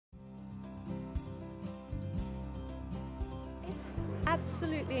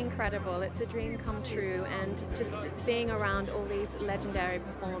absolutely incredible. It's a dream come true, and just being around all these legendary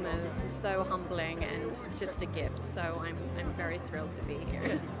performers is so humbling and just a gift. So I'm very thrilled to be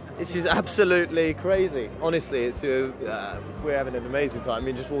here. This is absolutely crazy. Honestly, it's we're having an amazing time. I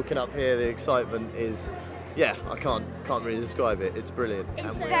mean, just walking up here, the excitement is, yeah, I can't really describe it. It's brilliant.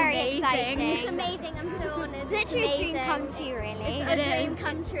 It's very exciting. It's amazing. I'm so honoured. It's literally a dream come true, really. It's a dream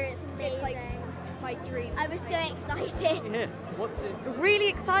come true. It's amazing. It's like my dream. I was so excited. Yeah. Really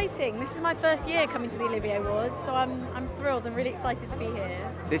exciting. This is my first year coming to the Olivier Awards, so I'm thrilled. I'm really excited to be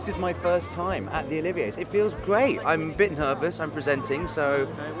here. This is my first time at the Olivier's. It feels great. I'm a bit nervous. I'm presenting, so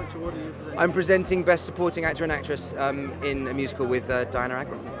Which award are you presenting? I'm presenting Best Supporting Actor and Actress in a musical with Diana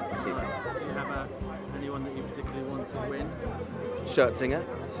Agron this evening. Do you have anyone that you particularly want to win? Shirt singer,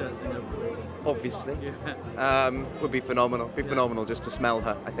 Shirt singer, of course. obviously. Yeah. Would be phenomenal. Be phenomenal just to smell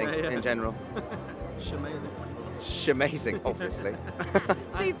her, I think, in general. Amazing, obviously.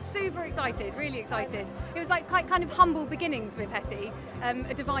 Super excited, really excited. It was like kind of humble beginnings with Hetty,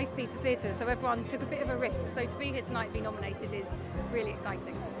 a devised piece of theatre, so everyone took a bit of a risk. So to be here tonight and be nominated is really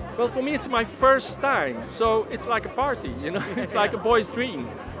exciting. Well, for me it's my first time, so it's like a party, you know, it's like a boy's dream.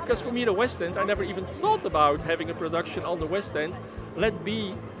 Because for me the West End, I never even thought about having a production on the West End, let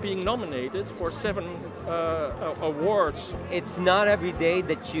be being nominated for 7 awards. It's not every day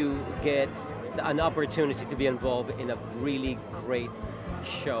that you get an opportunity to be involved in a really great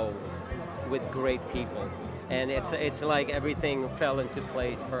show with great people, and it's like everything fell into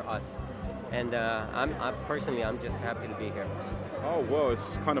place for us, and I'm just happy to be here. Oh well,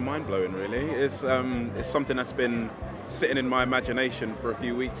 it's kind of mind-blowing, really. It's something that's been sitting in my imagination for a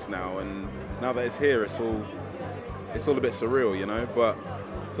few weeks now, and now that it's here, it's all a bit surreal, you know. But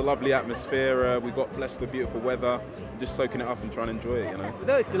it's a lovely atmosphere. We got blessed with beautiful weather. Just soaking it up and trying to enjoy it, you know.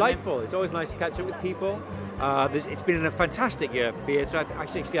 No, it's delightful. It's always nice to catch up with people. It's been a fantastic year for theatre.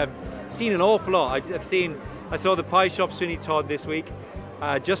 Actually, I've seen an awful lot. I saw The Pie Shop, Sweeney Todd this week.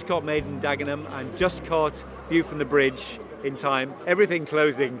 Just caught Made in Dagenham, and just caught View from the Bridge in time. Everything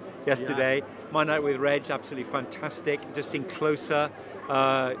closing yesterday. Yeah. My Night with Reg, absolutely fantastic. Just seen Closer.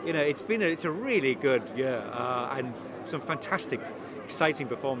 It's a really good year, and some fantastic, exciting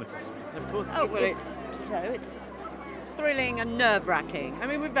performances. Of course. Oh well, it's thrilling and nerve-wracking. I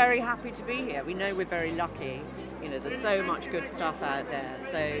mean, we're very happy to be here. We know we're very lucky. You know, there's so much good stuff out there.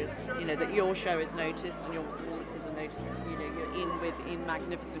 So, you know, that your show is noticed and your performances are noticed. You know, you're in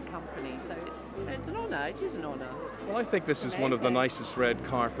magnificent company. So it's an honour. It is an honour. Well, I think this is one of the nicest red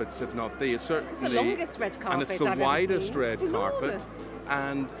carpets, if not the. Certainly, it's the longest red carpet and it's the I've widest ever seen. red carpet.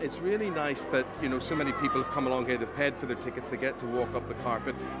 And it's really nice that, you know, so many people have come along here, they've paid for their tickets, they get to walk up the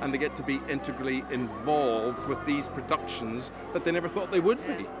carpet, and they get to be integrally involved with these productions that they never thought they would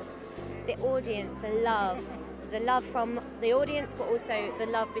be. The audience, the love from the audience, but also the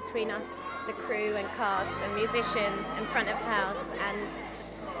love between us, the crew and cast and musicians and front of house and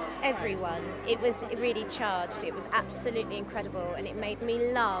everyone. It was really charged. It was absolutely incredible, and it made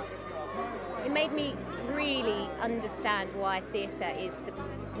me love. It made me really understand why theatre is the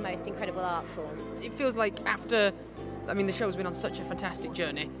most incredible art form. It feels like after, I mean, the show's been on such a fantastic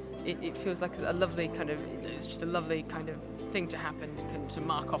journey. It feels like a lovely kind of, it's just a lovely kind of thing to happen, to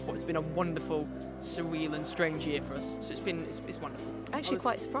mark off what's been a wonderful, surreal and strange year for us. So it's wonderful. Actually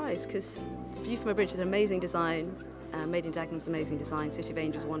quite surprised, because View from a Bridge is an amazing design, Made in Dagenham's amazing design, City of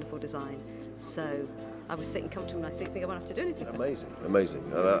Angels wonderful design. So I was sitting comfortable and I think I won't have to do anything. Amazing, amazing.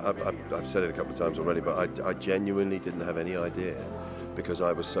 And I've said it a couple of times already, but I genuinely didn't have any idea, because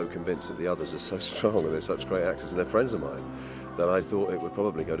I was so convinced that the others are so strong and they're such great actors and they're friends of mine, that I thought it would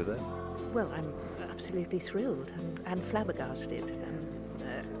probably go to them. Well, I'm absolutely thrilled and flabbergasted.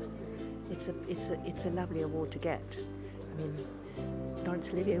 And it's a lovely award to get. I mean,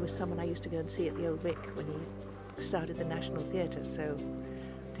 Laurence Olivier was someone I used to go and see at the Old Vic when he started the National Theatre, so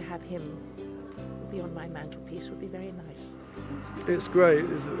to have him be on my mantelpiece would be very nice. It's great.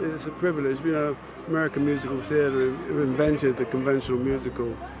 It's a privilege. You know, American musical theatre invented the conventional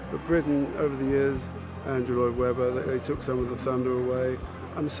musical, but Britain over the years, Andrew Lloyd Webber, they took some of the thunder away.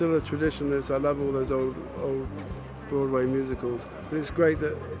 I'm still a traditionalist. I love all those old Broadway musicals, but it's great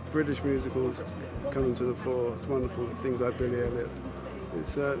that British musicals come into the fore. It's wonderful. Things like Billy Elliot.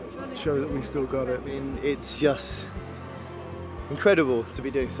 It's a show that we still got it. I mean, it's just incredible to be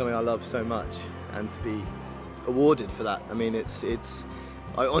doing something I love so much and to be awarded for that. I mean,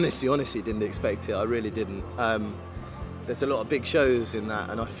 I honestly didn't expect it. I really didn't. There's a lot of big shows in that,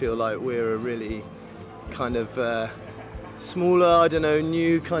 and I feel like we're a really kind of smaller, I don't know,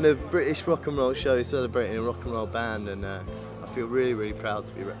 new kind of British rock and roll show celebrating a rock and roll band, and I feel really, really proud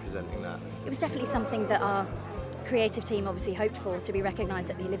to be representing that. It was definitely something that our creative team obviously hoped for to be recognised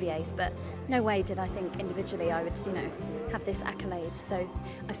at the Oliviers, but no way did I think individually I would, have this accolade. So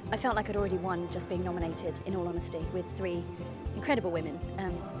I felt like I'd already won just being nominated, in all honesty, with 3 incredible women.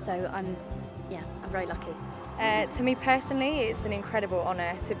 So I'm very lucky. To me personally, it's an incredible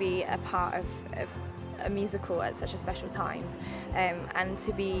honour to be a part of a musical at such a special time, and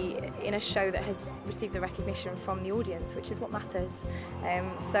to be in a show that has received the recognition from the audience, which is what matters.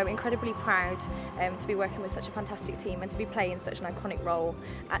 So incredibly proud to be working with such a fantastic team, and to be playing such an iconic role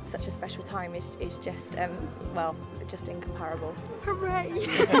at such a special time is just, just incomparable. Hooray!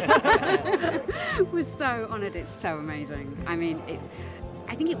 We're so honoured, it's so amazing. I mean,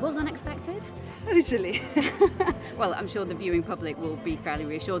 I think it was unexpected. Totally. Well, I'm sure the viewing public will be fairly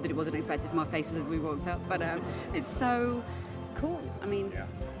reassured that it wasn't expected from our faces as we walked up, but it's so cool. I mean,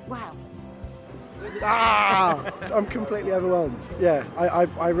 wow. I'm completely overwhelmed. Yeah,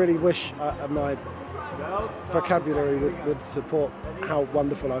 I really wish my vocabulary would support how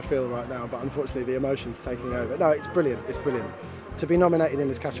wonderful I feel right now, but unfortunately the emotion's taking over. No, it's brilliant, it's brilliant. To be nominated in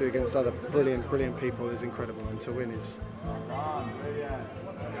this category against other brilliant people is incredible, and to win is...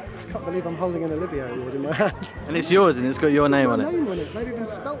 I can't believe I'm holding an Olivier Award in my hand. And it's yours, and it's got your name on it. Name on it. They've even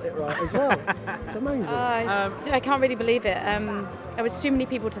spelt it right as well. It's amazing. I can't really believe it. There was too many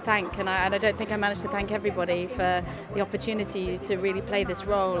people to thank, and I don't think I managed to thank everybody for the opportunity to really play this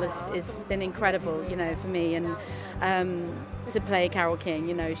role. It's been incredible, for me, and to play Carole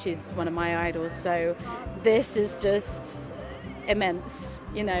King. She's one of my idols. So this is just immense.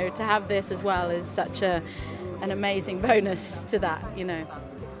 To have this as well is such an amazing bonus to that.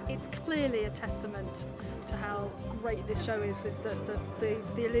 It's clearly a testament to how great this show is that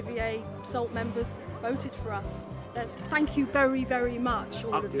the Olivier SALT members voted for us. Thank you very, very much,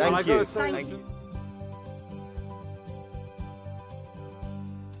 all of you. Thank you. Thank you.